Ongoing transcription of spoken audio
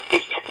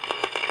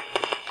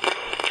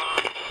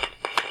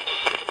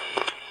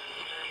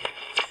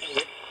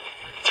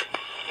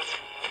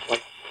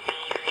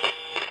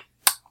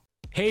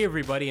Hey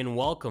everybody, and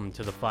welcome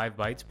to the 5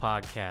 Bytes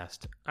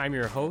Podcast. I'm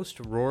your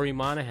host, Rory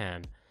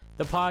Monahan.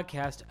 The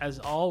podcast, as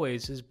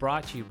always, is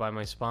brought to you by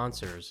my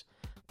sponsors,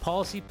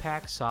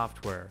 PolicyPak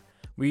Software.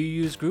 We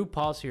use Group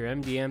Policy or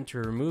MDM to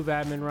remove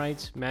admin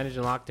rights, manage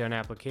and lock down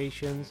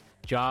applications,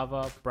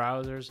 Java,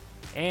 browsers,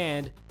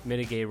 and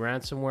mitigate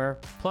ransomware,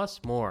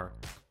 plus more.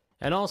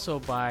 And also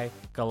by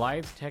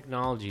Goliath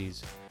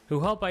Technologies, who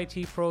help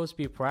IT pros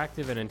be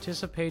proactive and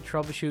anticipate,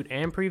 troubleshoot,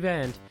 and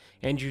prevent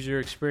end-user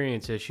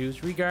experience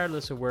issues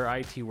regardless of where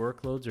IT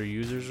workloads or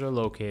users are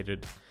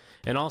located.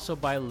 And also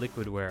by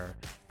Liquidware,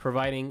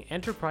 providing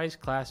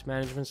enterprise-class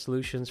management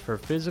solutions for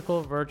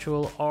physical,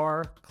 virtual,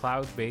 or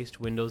cloud-based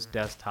Windows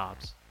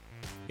desktops.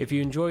 If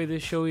you enjoy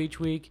this show each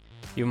week,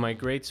 you have my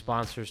great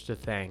sponsors to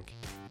thank.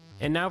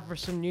 And now for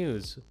some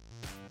news.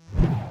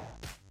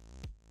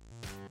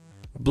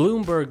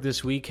 Bloomberg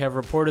this week have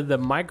reported that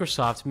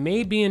Microsoft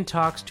may be in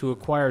talks to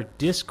acquire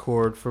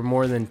Discord for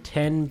more than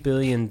 $10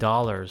 billion.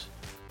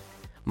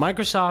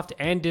 Microsoft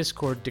and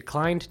Discord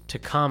declined to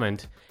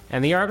comment,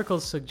 and the article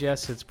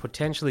suggests it's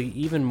potentially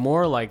even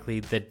more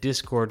likely that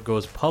Discord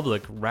goes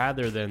public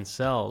rather than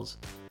sells.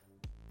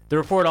 The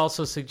report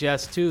also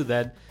suggests, too,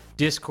 that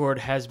Discord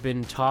has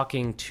been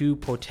talking to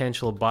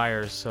potential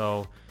buyers,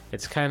 so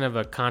it's kind of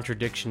a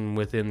contradiction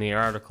within the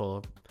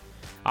article.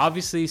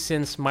 Obviously,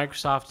 since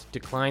Microsoft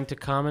declined to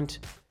comment,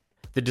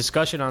 the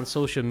discussion on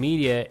social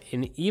media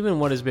and even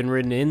what has been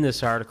written in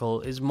this article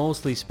is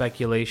mostly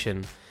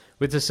speculation,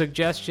 with the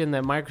suggestion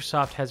that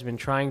Microsoft has been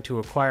trying to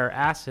acquire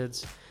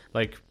assets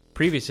like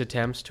previous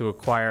attempts to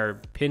acquire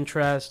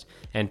Pinterest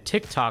and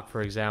TikTok,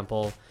 for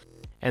example,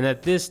 and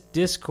that this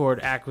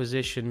Discord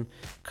acquisition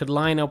could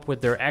line up with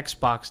their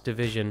Xbox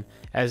division,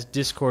 as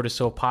Discord is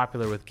so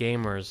popular with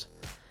gamers.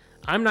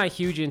 I'm not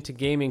huge into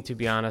gaming, to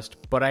be honest,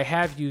 but I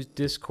have used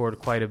Discord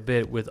quite a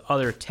bit with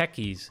other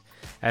techies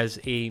as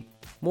a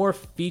more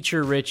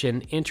feature-rich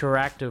and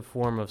interactive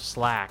form of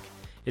Slack.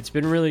 It's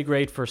been really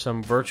great for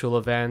some virtual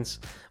events.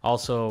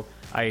 Also,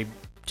 I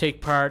take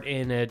part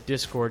in a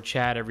Discord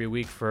chat every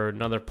week for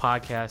another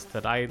podcast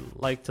that I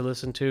like to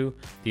listen to,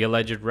 the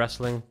Alleged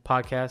Wrestling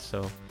Podcast.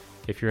 So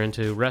if you're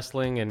into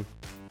wrestling and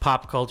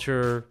pop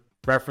culture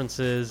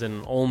references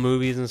and old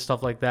movies and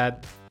stuff like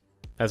that,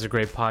 that's a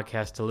great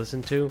podcast to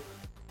listen to.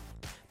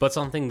 But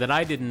something that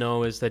I didn't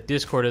know is that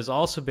Discord has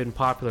also been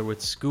popular with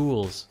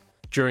schools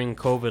during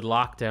COVID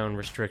lockdown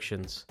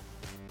restrictions.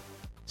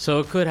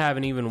 So it could have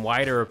an even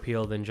wider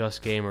appeal than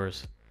just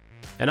gamers.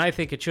 And I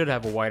think it should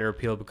have a wider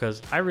appeal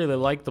because I really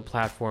like the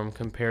platform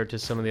compared to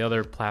some of the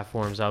other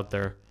platforms out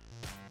there.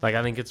 Like,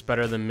 I think it's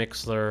better than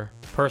Mixler.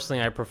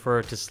 Personally, I prefer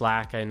it to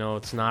Slack. I know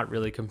it's not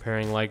really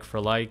comparing like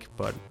for like,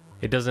 but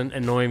it doesn't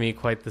annoy me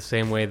quite the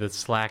same way that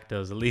Slack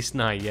does, at least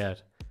not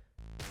yet.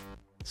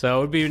 So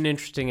it would be an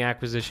interesting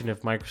acquisition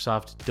if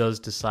Microsoft does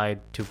decide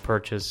to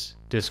purchase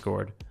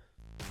Discord.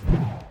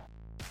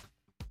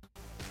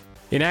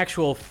 In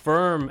actual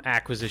firm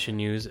acquisition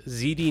news,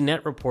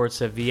 ZDNet reports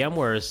that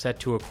VMware is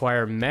set to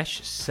acquire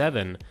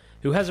Mesh7,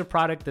 who has a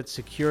product that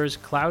secures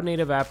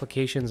cloud-native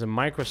applications and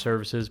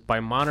microservices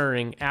by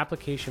monitoring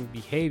application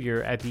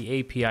behavior at the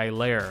API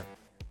layer.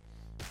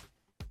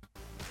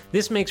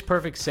 This makes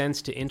perfect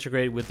sense to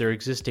integrate with their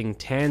existing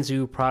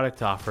Tanzu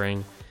product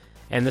offering,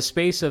 and the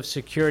space of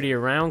security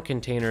around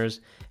containers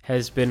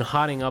has been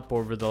hotting up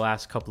over the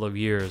last couple of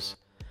years.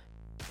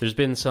 There's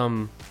been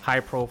some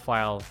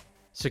high-profile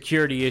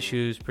security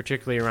issues,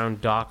 particularly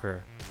around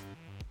Docker.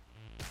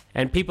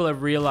 And people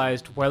have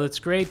realized while it's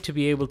great to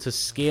be able to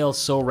scale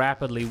so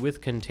rapidly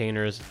with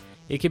containers,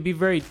 it can be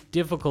very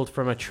difficult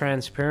from a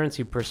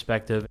transparency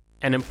perspective,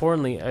 and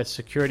importantly, a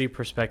security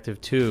perspective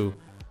too.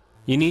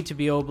 You need to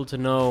be able to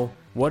know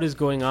what is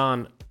going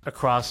on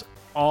across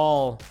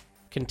all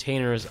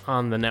containers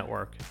on the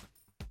network.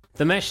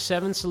 The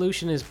Mesh7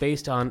 solution is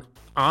based on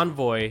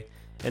Envoy,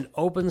 an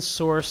open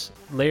source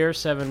layer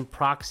 7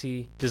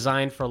 proxy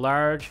designed for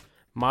large,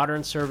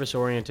 modern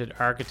service-oriented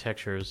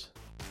architectures.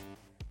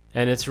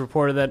 And it's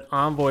reported that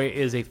Envoy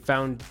is a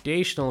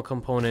foundational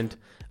component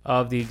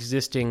of the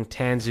existing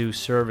Tanzu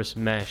service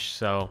mesh,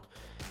 so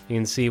you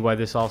can see why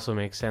this also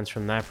makes sense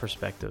from that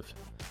perspective.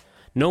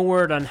 No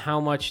word on how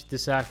much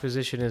this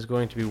acquisition is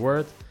going to be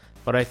worth,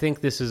 but I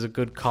think this is a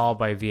good call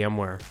by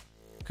VMware.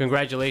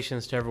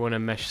 Congratulations to everyone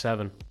at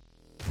Mesh7.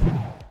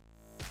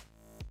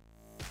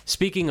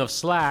 Speaking of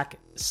Slack,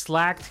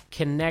 Slack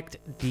Connect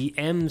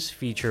DMs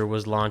feature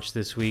was launched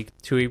this week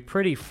to a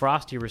pretty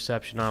frosty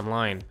reception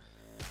online.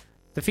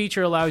 The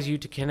feature allows you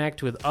to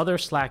connect with other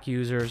Slack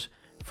users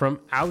from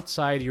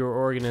outside your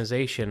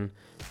organization.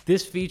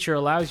 This feature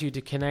allows you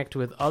to connect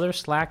with other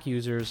Slack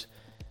users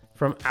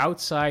from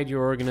outside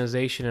your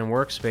organization and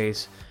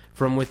workspace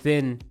from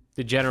within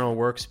the general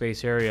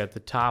workspace area at the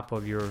top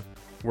of your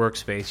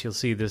workspace. You'll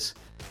see this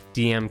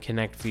DM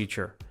Connect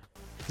feature.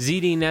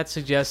 ZDNet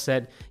suggests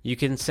that you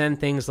can send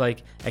things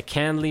like a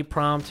Candly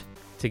prompt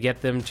to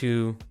get them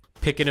to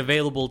pick an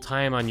available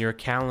time on your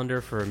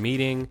calendar for a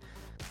meeting,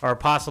 or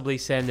possibly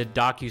send a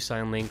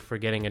DocuSign link for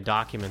getting a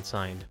document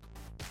signed.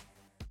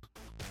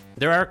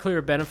 There are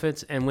clear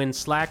benefits, and when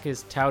Slack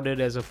is touted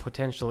as a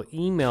potential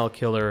email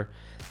killer,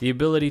 the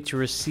ability to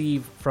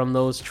receive from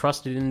those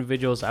trusted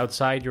individuals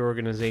outside your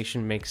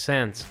organization makes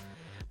sense.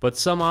 But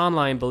some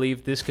online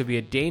believe this could be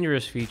a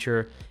dangerous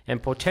feature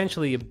and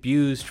potentially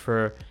abused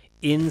for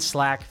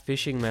in-Slack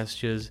phishing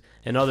messages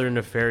and other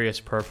nefarious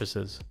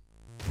purposes.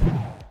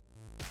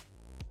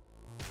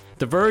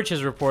 The Verge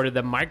has reported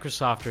that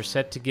Microsoft are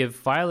set to give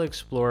File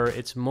Explorer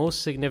its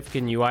most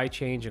significant UI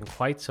change in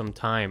quite some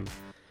time.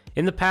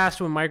 In the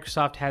past, when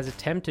Microsoft has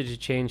attempted to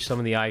change some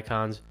of the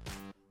icons,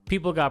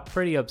 people got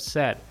pretty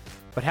upset,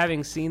 but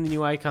having seen the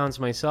new icons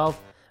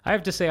myself, I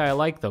have to say I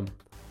like them.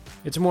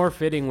 It's more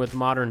fitting with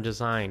modern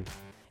design.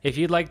 If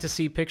you'd like to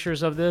see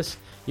pictures of this,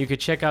 you could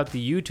check out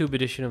the YouTube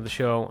edition of the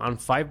show on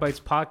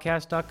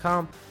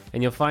 5bytespodcast.com,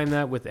 and you'll find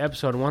that with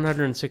episode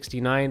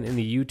 169 in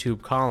the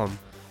YouTube column.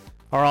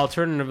 Or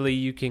alternatively,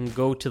 you can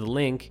go to the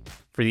link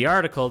for the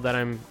article that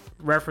I'm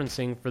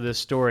referencing for this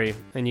story,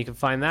 and you can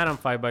find that on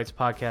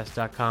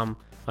 5bytespodcast.com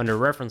under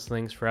reference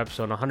links for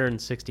episode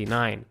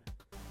 169.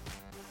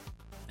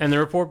 And the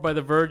report by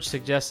The Verge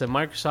suggests that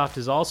Microsoft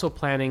is also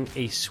planning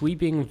a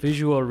sweeping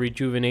visual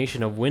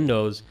rejuvenation of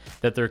Windows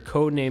that they're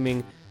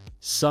codenaming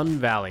Sun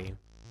Valley.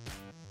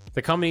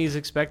 The company is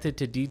expected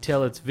to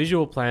detail its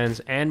visual plans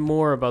and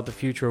more about the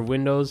future of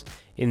Windows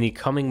in the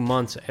coming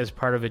months as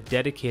part of a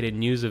dedicated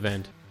news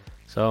event.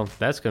 So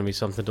that's going to be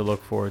something to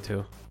look forward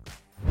to.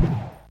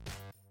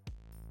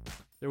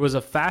 There was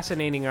a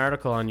fascinating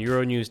article on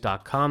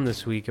Euronews.com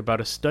this week about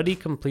a study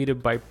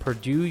completed by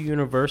Purdue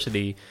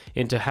University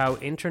into how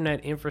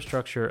internet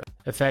infrastructure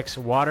affects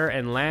water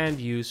and land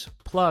use,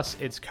 plus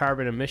its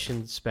carbon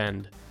emissions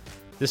spend.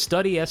 The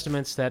study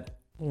estimates that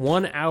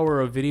 1 hour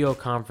of video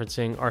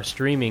conferencing or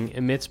streaming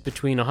emits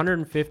between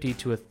 150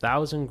 to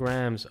 1,000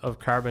 grams of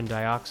carbon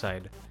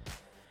dioxide.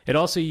 It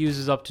also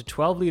uses up to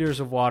 12 liters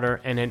of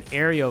water and an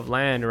area of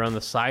land around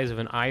the size of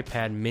an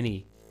iPad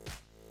mini.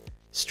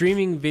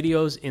 Streaming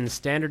videos in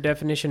standard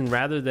definition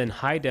rather than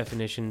high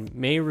definition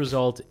may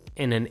result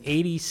in an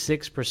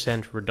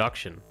 86%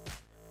 reduction.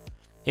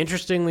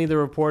 Interestingly, the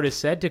report is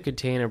said to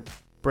contain a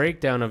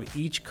breakdown of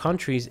each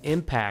country's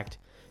impact,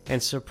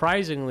 and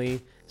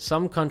surprisingly,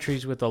 some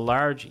countries with a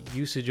large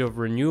usage of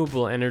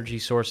renewable energy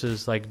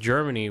sources like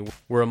Germany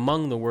were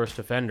among the worst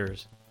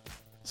offenders.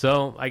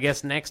 So, I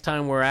guess next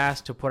time we're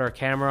asked to put our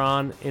camera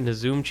on in a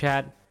Zoom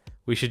chat,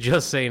 we should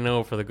just say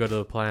no for the good of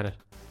the planet.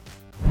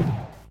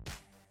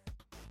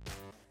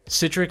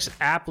 Citrix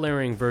App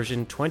Layering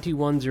version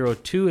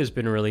 2102 has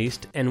been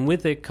released, and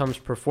with it comes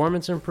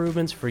performance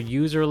improvements for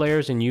user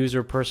layers and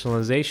user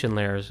personalization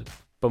layers.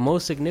 But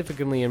most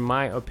significantly, in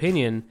my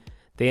opinion,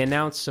 they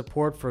announced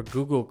support for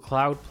Google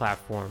Cloud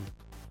Platform.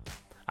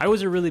 I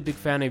was a really big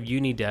fan of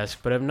Unidesk,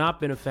 but have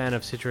not been a fan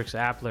of Citrix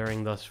App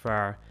Layering thus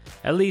far,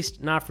 at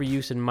least not for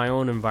use in my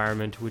own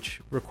environment, which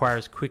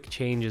requires quick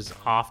changes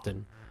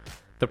often.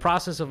 The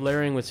process of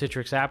layering with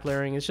Citrix App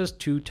Layering is just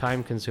too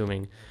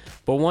time-consuming,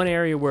 but one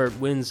area where it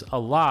wins a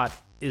lot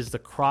is the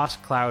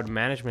cross-cloud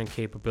management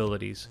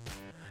capabilities.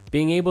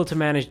 Being able to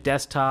manage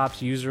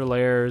desktops, user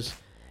layers,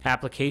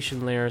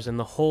 application layers, and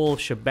the whole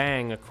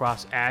shebang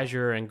across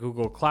Azure and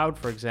Google Cloud,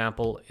 for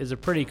example, is a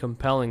pretty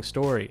compelling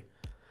story.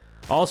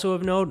 Also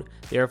of note,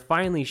 they are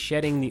finally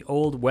shedding the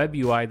old web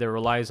UI that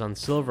relies on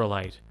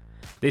Silverlight.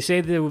 They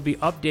say they will be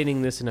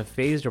updating this in a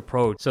phased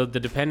approach, so the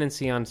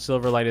dependency on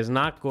Silverlight is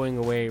not going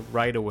away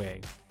right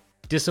away.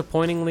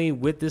 Disappointingly,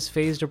 with this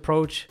phased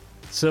approach,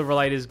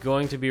 Silverlight is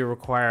going to be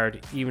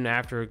required even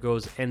after it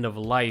goes end of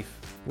life,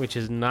 which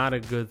is not a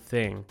good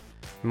thing.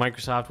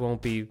 Microsoft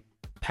won't be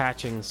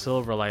patching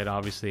Silverlight,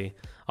 obviously,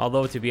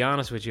 although to be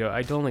honest with you,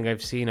 I don't think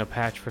I've seen a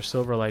patch for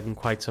Silverlight in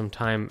quite some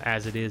time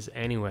as it is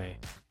anyway.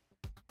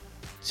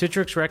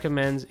 Citrix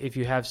recommends if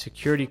you have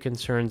security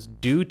concerns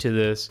due to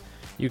this,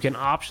 you can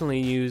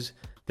optionally use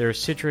their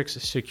Citrix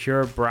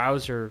Secure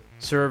Browser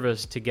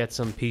service to get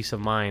some peace of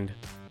mind.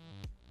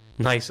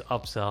 Nice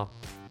upsell.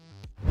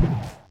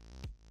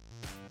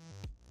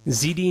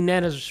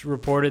 ZDNet has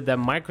reported that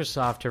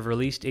Microsoft have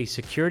released a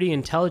security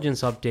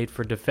intelligence update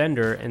for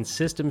Defender and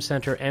System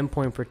Center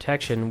Endpoint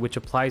Protection, which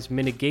applies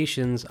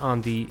mitigations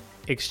on the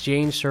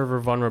Exchange server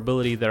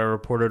vulnerability that are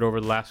reported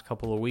over the last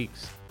couple of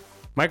weeks.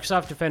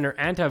 Microsoft Defender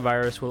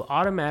Antivirus will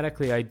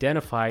automatically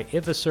identify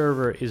if a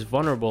server is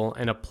vulnerable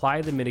and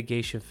apply the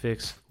mitigation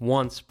fix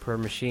once per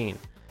machine.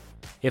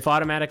 If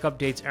automatic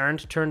updates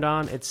aren't turned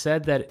on, it's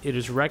said that it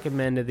is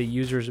recommended that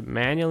users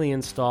manually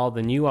install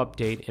the new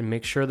update and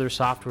make sure their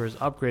software is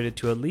upgraded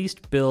to at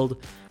least build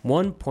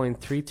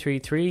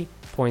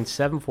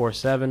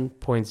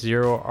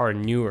 1.333.747.0 or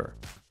newer.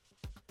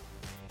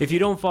 If you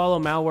don't follow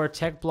Malware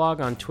Tech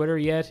Blog on Twitter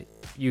yet,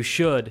 you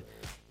should.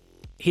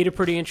 He had a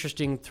pretty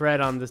interesting thread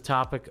on the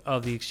topic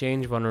of the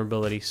Exchange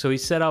vulnerability. So he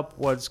set up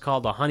what's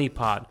called a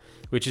honeypot,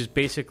 which is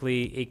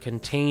basically a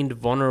contained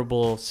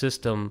vulnerable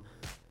system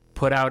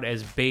put out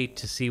as bait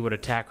to see what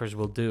attackers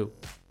will do.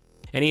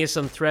 And he has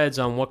some threads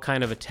on what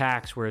kind of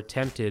attacks were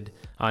attempted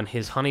on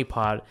his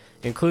honeypot,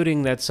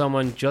 including that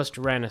someone just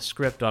ran a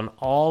script on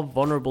all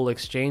vulnerable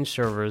Exchange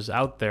servers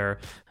out there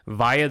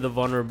via the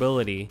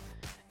vulnerability,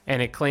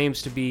 and it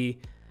claims to be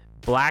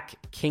Black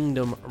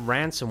Kingdom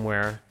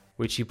ransomware,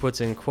 which he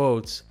puts in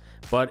quotes,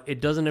 but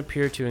it doesn't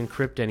appear to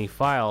encrypt any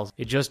files.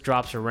 It just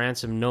drops a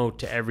ransom note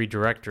to every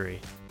directory.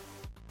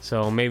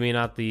 So maybe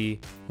not the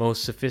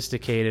most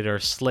sophisticated or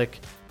slick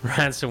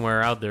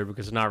ransomware out there,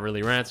 because it's not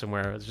really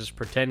ransomware, it's just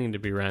pretending to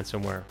be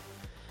ransomware.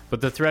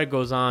 But the thread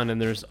goes on,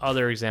 and there's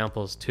other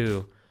examples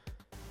too.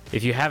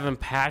 If you haven't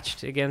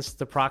patched against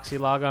the proxy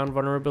logon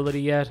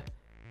vulnerability yet,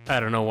 I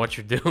don't know what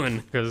you're doing,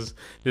 because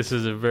this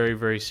is a very,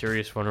 very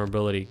serious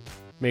vulnerability.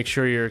 Make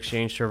sure your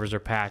Exchange servers are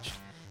patched,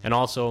 and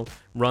also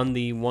run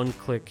the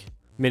one-click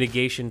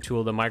mitigation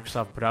tool that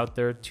Microsoft put out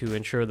there to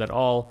ensure that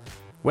all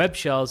web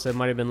shells that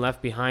might have been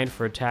left behind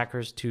for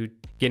attackers to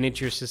get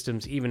into your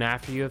systems even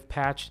after you have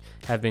patched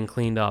have been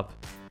cleaned up.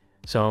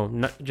 So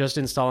not just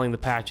installing the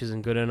patch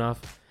isn't good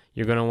enough.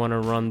 You're going to want to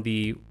run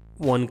the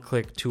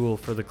one-click tool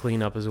for the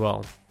cleanup as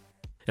well.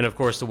 And of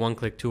course, the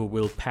one-click tool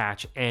will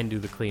patch and do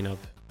the cleanup.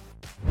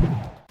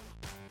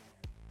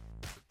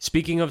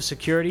 Speaking of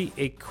security,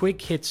 a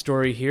quick hit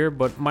story here,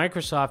 but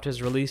Microsoft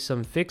has released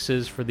some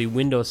fixes for the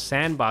Windows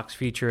Sandbox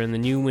feature in the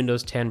new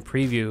Windows 10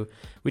 preview,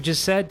 which is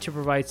said to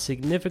provide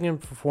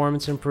significant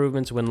performance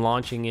improvements when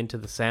launching into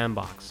the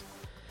sandbox.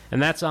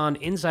 And that's on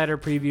Insider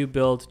Preview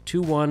build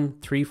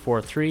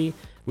 21343,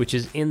 which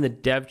is in the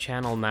dev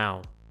channel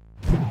now.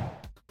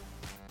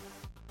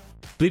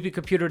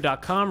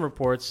 BleepyComputer.com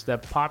reports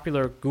that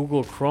popular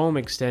Google Chrome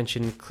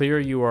extension Clear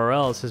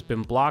URLs has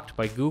been blocked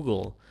by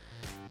Google.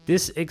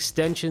 This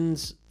extension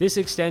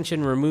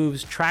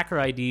removes tracker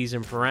IDs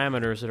and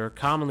parameters that are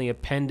commonly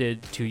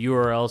appended to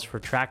URLs for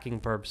tracking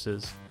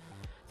purposes.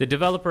 The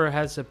developer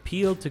has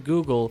appealed to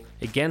Google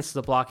against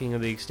the blocking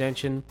of the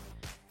extension,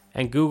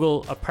 and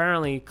Google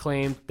apparently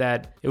claimed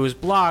that it was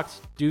blocked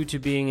due to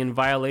being in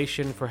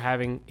violation for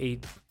having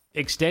an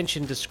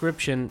extension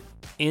description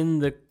in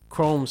the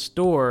Chrome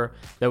store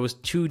that was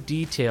too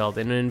detailed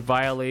and in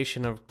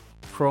violation of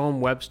Chrome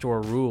Web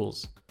Store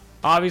rules.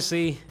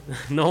 Obviously,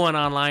 no one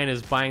online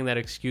is buying that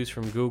excuse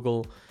from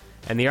Google,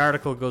 and the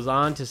article goes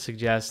on to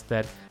suggest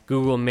that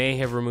Google may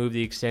have removed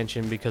the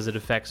extension because it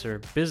affects their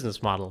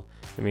business model.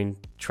 I mean,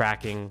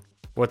 tracking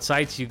what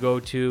sites you go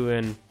to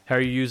and how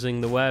you're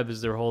using the web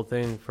is their whole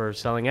thing for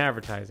selling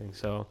advertising,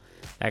 so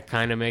that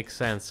kind of makes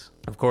sense.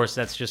 Of course,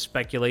 that's just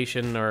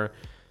speculation, or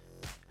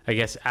I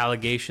guess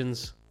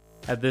allegations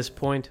at this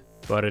point,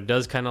 but it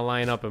does kind of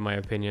line up in my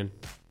opinion.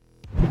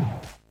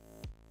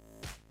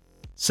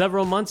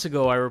 Several months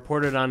ago, I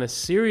reported on a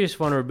serious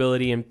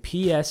vulnerability in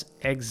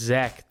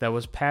PSExec that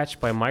was patched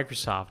by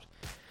Microsoft.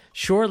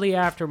 Shortly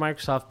after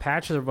Microsoft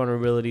patched the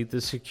vulnerability, the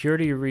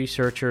security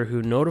researcher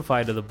who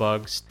notified of the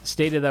bug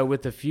stated that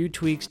with a few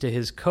tweaks to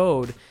his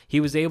code, he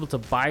was able to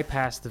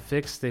bypass the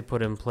fix they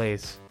put in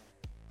place.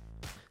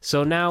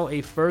 So now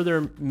a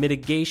further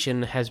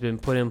mitigation has been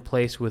put in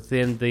place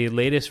within the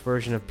latest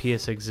version of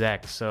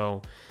PSExec.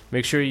 So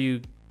make sure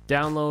you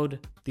download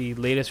the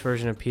latest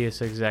version of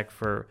PSExec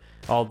for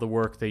all the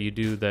work that you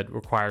do that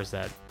requires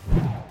that.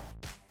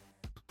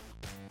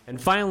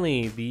 And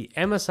finally, the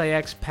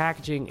MSIX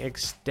packaging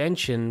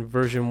extension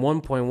version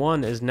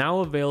 1.1 is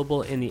now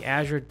available in the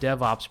Azure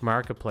DevOps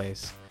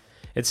Marketplace.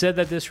 It said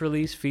that this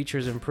release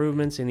features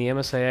improvements in the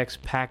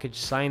MSIX package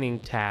signing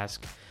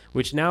task,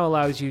 which now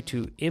allows you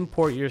to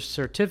import your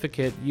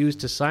certificate used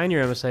to sign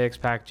your MSIX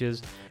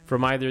packages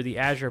from either the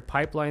Azure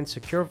Pipeline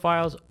Secure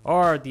Files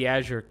or the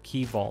Azure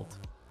Key Vault.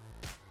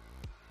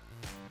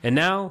 And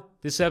now,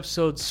 this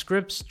episode's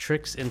scripts,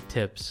 tricks, and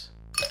tips.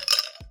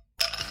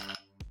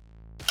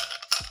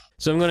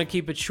 So I'm going to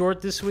keep it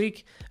short this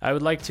week. I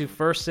would like to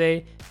first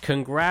say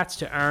congrats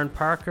to Aaron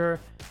Parker,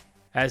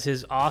 as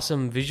his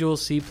awesome Visual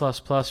C++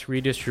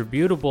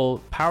 redistributable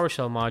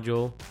PowerShell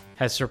module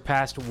has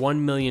surpassed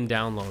 1 million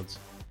downloads.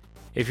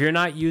 If you're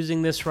not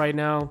using this right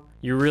now,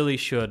 you really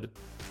should.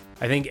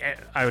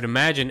 I would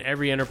imagine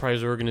every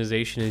enterprise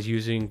organization is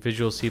using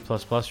Visual C++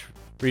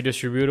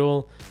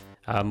 redistributable.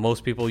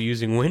 Most people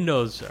using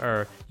Windows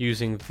are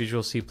using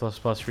Visual C++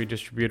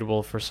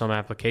 redistributable for some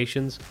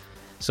applications.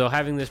 So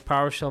having this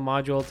PowerShell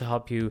module to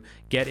help you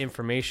get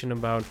information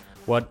about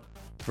what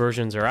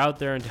versions are out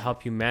there and to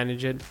help you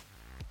manage it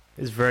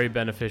is very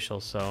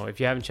beneficial. So if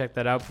you haven't checked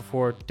that out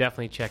before,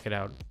 definitely check it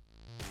out.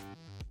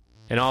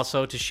 And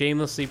also to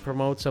shamelessly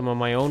promote some of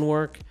my own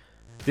work,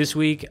 this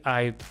week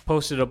I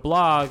posted a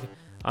blog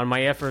on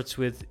my efforts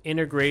with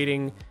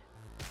integrating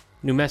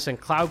Numescent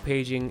cloud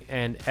paging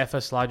and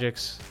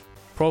FSLogic's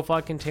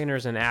profile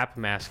containers and app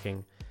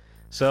masking.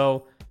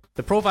 So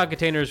the profile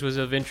containers was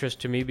of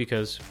interest to me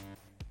because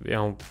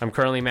I'm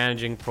currently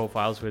managing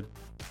profiles with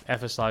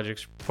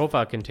FSLogic's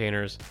profile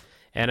containers,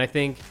 and I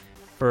think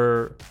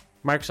for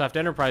Microsoft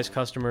Enterprise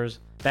customers,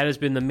 that has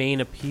been the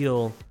main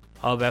appeal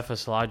of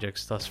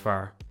FSLogic's thus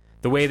far.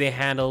 The way they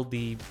handle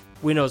the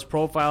Windows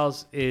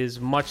profiles is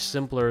much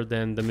simpler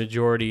than the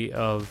majority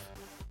of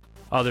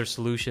other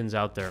solutions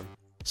out there.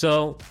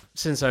 So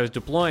since I was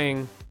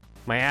deploying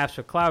my apps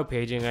for cloud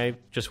paging, I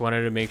just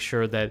wanted to make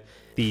sure that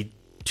the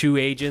two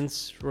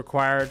agents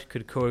required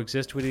could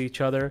coexist with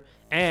each other,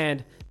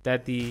 and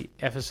that the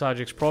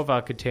FSLogix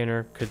profile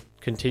container could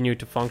continue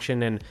to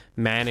function and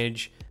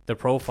manage the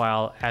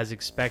profile as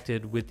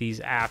expected with these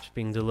apps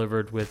being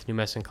delivered with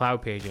Numecent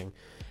Cloud Paging.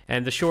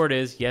 And the short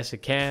is, yes,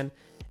 it can.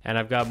 And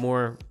I've got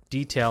more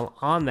detail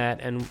on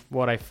that and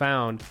what I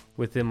found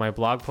within my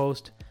blog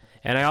post.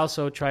 And I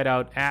also tried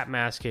out app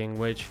masking,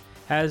 which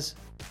has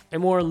a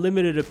more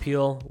limited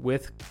appeal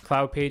with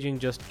cloud paging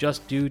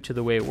just due to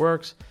the way it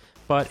works,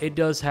 but it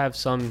does have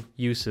some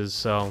uses.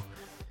 So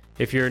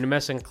if you're a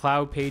Numecent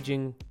Cloud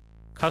Paging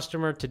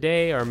customer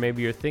today, or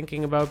maybe you're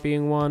thinking about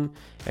being one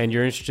and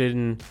you're interested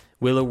in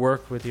will it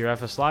work with your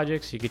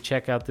FSLogix, you could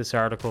check out this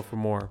article for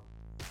more.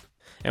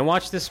 And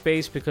watch this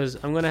space, because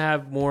I'm going to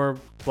have more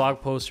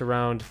blog posts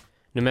around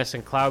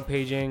Numecent Cloud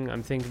Paging.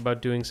 I'm thinking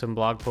about doing some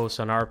blog posts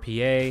on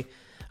RPA.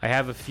 I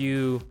have a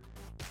few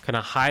kind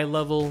of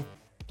high-level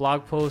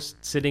blog posts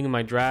sitting in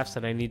my drafts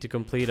that I need to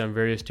complete on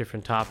various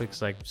different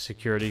topics, like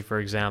security, for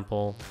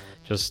example,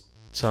 just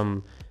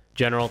some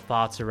general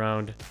thoughts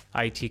around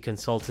IT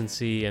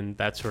consultancy and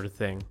that sort of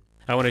thing.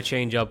 I want to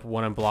change up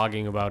what I'm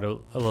blogging about a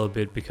little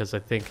bit, because I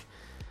think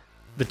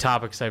the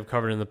topics I've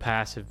covered in the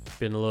past have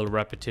been a little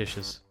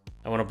repetitious.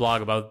 I want to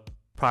blog about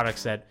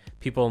products that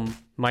people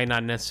might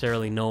not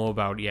necessarily know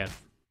about yet.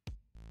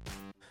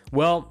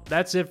 Well,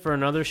 that's it for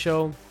another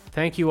show.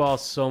 Thank you all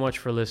so much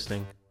for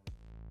listening.